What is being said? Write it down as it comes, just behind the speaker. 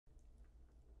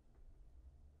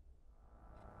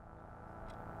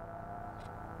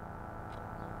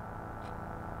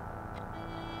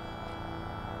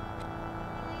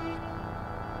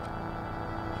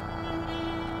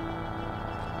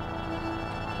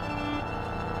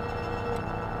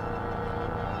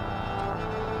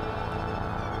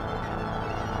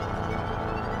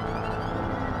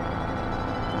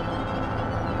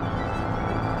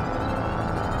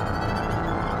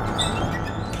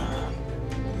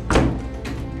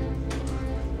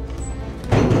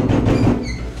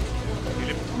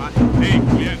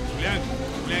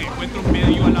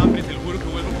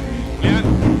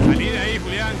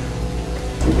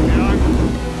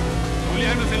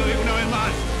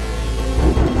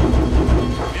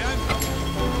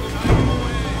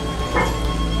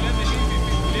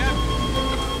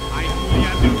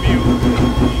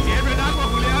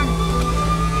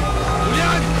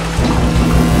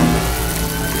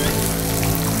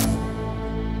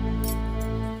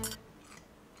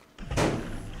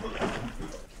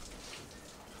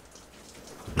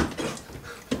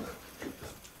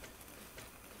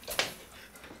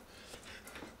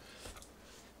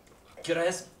¿Qué hora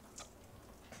es?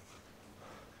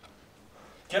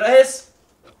 ¿Qué hora es?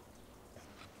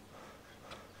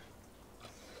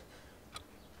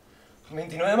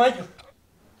 29 de mayo.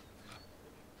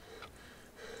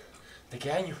 ¿De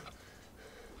qué año?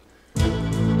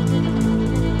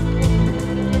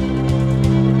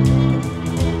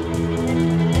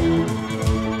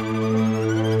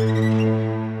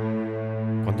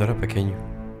 Cuando era pequeño,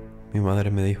 mi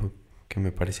madre me dijo que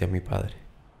me parecía a mi padre,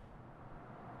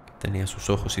 que tenía sus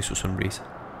ojos y su sonrisa.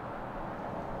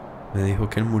 Me dijo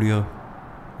que él murió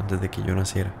antes de que yo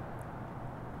naciera.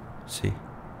 Sí,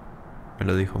 me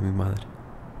lo dijo mi madre.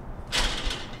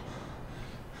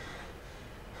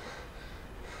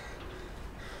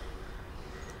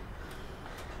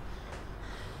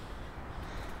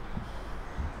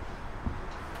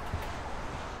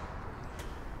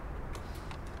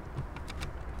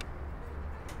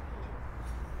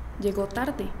 Llegó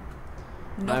tarde.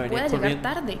 No puede llegar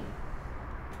tarde.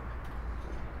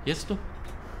 ¿Y esto?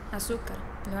 Azúcar.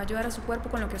 Le va a ayudar a su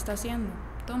cuerpo con lo que está haciendo.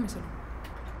 Tómeselo.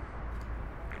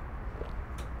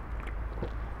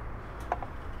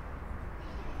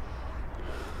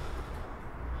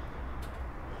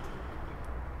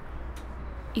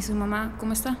 ¿Y su mamá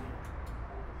cómo está?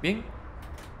 Bien.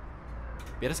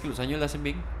 ¿Vieras que los años le hacen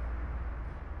bien?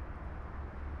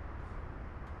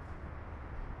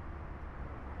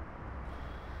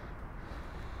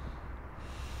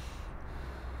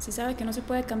 Sí sabe que no se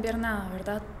puede cambiar nada,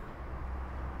 ¿verdad?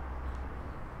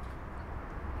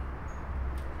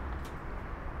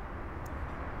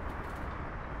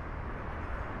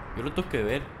 Yo lo tengo que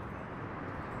ver.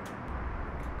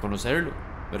 Conocerlo.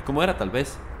 Ver cómo era, tal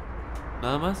vez.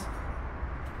 Nada más.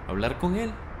 Hablar con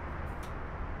él.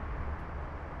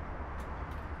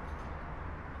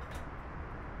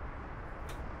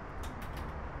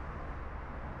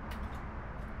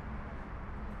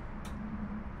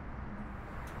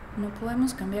 No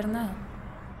podemos cambiar nada.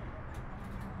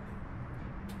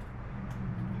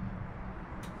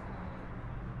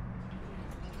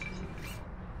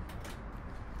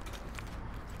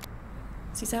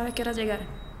 Sí sabe a qué hora llegar.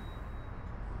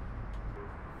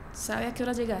 ¿Sabe a qué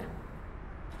hora llegar?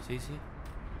 Sí, sí.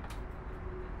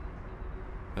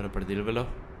 Pero perdí el reloj.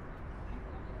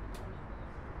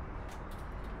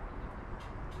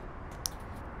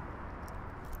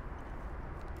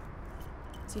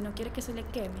 Si no quiere que se le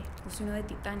queme, use uno de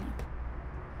titanio.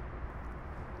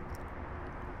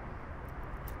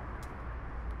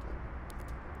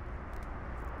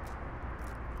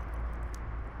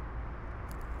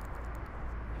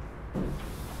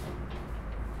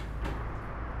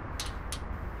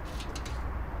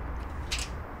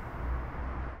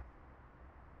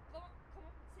 ¿Cómo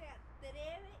se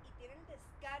atreve y tiene el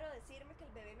descaro de decirme que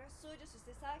el bebé no es suyo si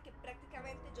usted sabe que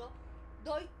prácticamente yo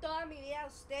doy toda mi vida a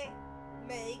usted?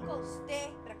 Me dedico a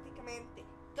usted prácticamente.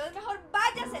 Entonces mejor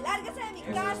váyase, lárguese de mi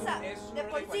casa. De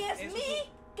por sí es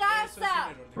mi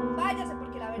casa. Váyase,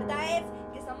 porque la verdad es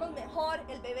que estamos mejor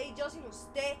el bebé y yo sin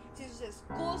usted, sin sus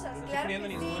excusas. No claro estoy que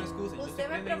ninguna sí. excusa, yo Usted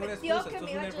me estoy prometió excusa, que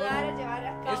me esto iba a es un ayudar error. a llevar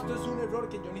a cabo. Esto es un error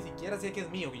que yo ni siquiera sé que es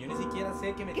mío, que yo ni siquiera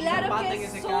sé que me tiene Claro pata en que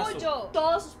ese es caso. suyo.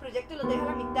 Todos sus proyectos los deja a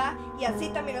la mitad y así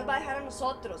también nos va a dejar a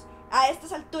nosotros. A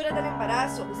estas alturas del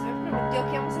embarazo, usted me prometió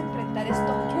que íbamos a enfrentar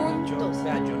esto juntos.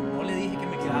 Yo no le dije que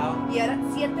me quedaba. Y ahora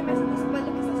 7 meses después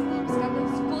lo que está haciendo es buscando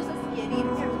excusas y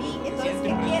herirme a mí. Entonces,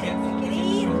 ¿qué quiere? ¿Se quiere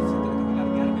ir?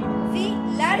 Sí,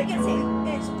 lárguese.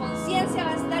 En su conciencia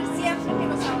va a estar siempre que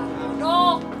nos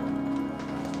abandonó.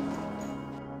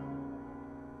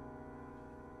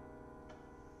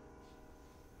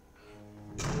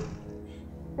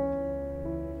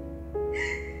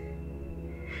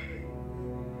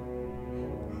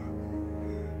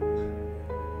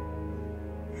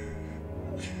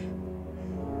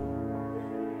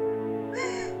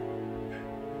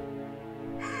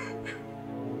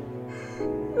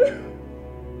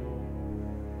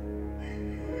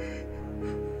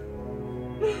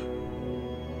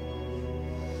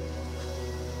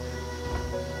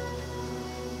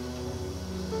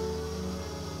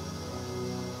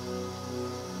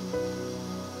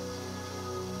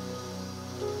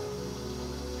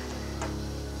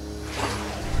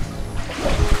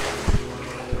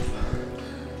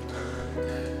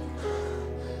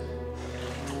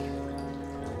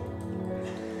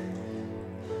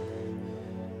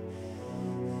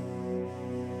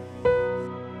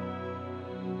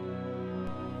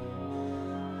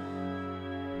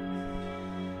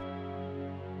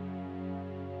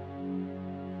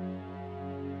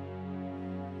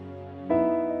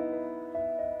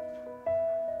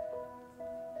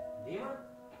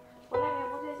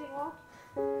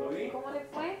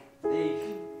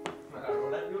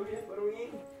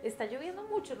 está lloviendo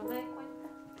mucho, no me doy cuenta.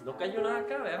 No cayó nada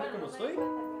acá, véame Bueno, cómo no me doy estoy.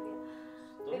 cuenta, en realidad.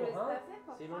 Estoy Pero mojado. estás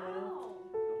empapado. Sí, no.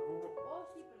 Oh,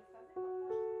 sí, pero estás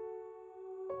empapado.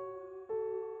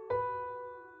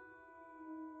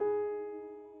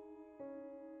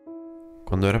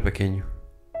 Cuando era pequeño,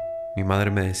 mi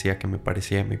madre me decía que me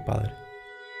parecía a mi padre.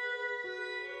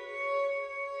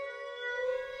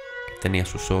 Que tenía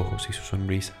sus ojos y su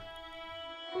sonrisa.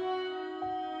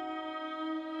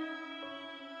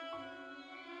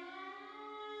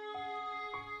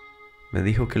 Me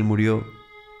dijo que él murió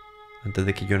antes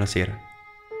de que yo naciera.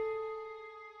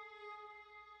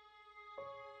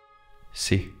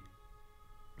 Sí,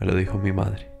 me lo dijo mi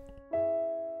madre.